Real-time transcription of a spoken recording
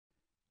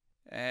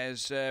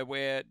as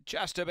we're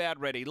just about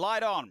ready.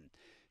 Light on.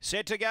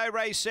 Set to go,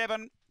 race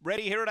 7.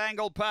 Ready here at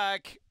Angle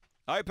Park.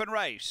 Open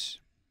race.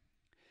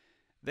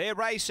 They're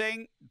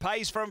racing.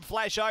 Pace from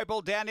Flash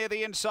Opal down near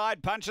the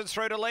inside. Punches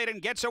through to lead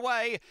and gets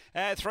away.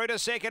 Through to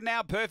second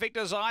now. Perfect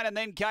Design. And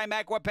then came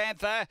Aqua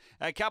Panther.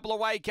 A couple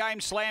away came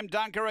Slam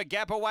Dunker. A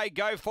gap away.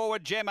 Go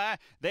Forward Gemma.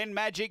 Then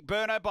Magic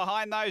Burner.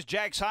 Behind those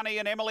Jack's Honey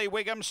and Emily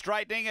Wiggum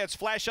straightening. It's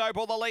Flash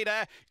Opal the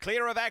leader.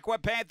 Clear of Aqua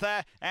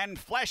Panther. And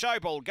Flash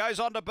Opal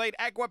goes on to beat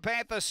Aqua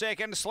Panther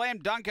second. Slam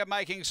Dunker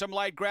making some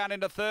late ground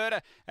into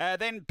third.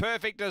 Then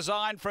Perfect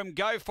Design from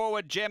Go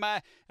Forward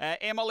Gemma.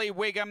 Emily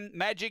Wiggum.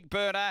 Magic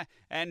Burner.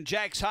 And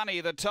Jack's Honey.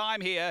 The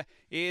time here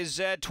is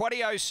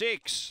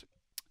 20:06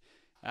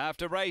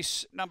 after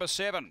race number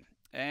 7.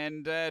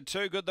 And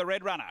Too Good the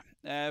Red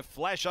Runner.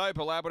 Flash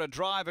Opal able to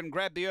drive and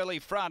grab the early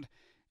front.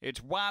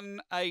 It's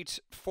 1, 8,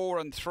 4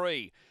 and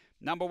 3.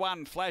 Number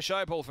 1, Flash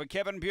Opal for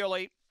Kevin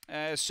Bewley.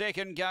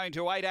 Second going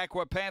to 8,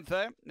 Aqua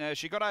Panther.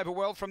 She got over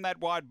well from that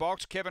wide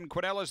box. Kevin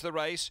Quinnella's the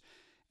race.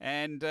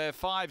 And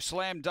 5,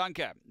 Slam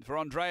Dunker for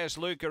Andreas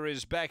Luca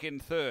is back in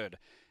third.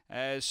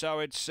 So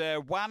it's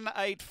 1,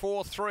 8,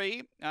 4,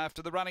 3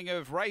 after the running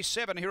of race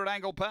 7 here at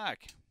Angle Park.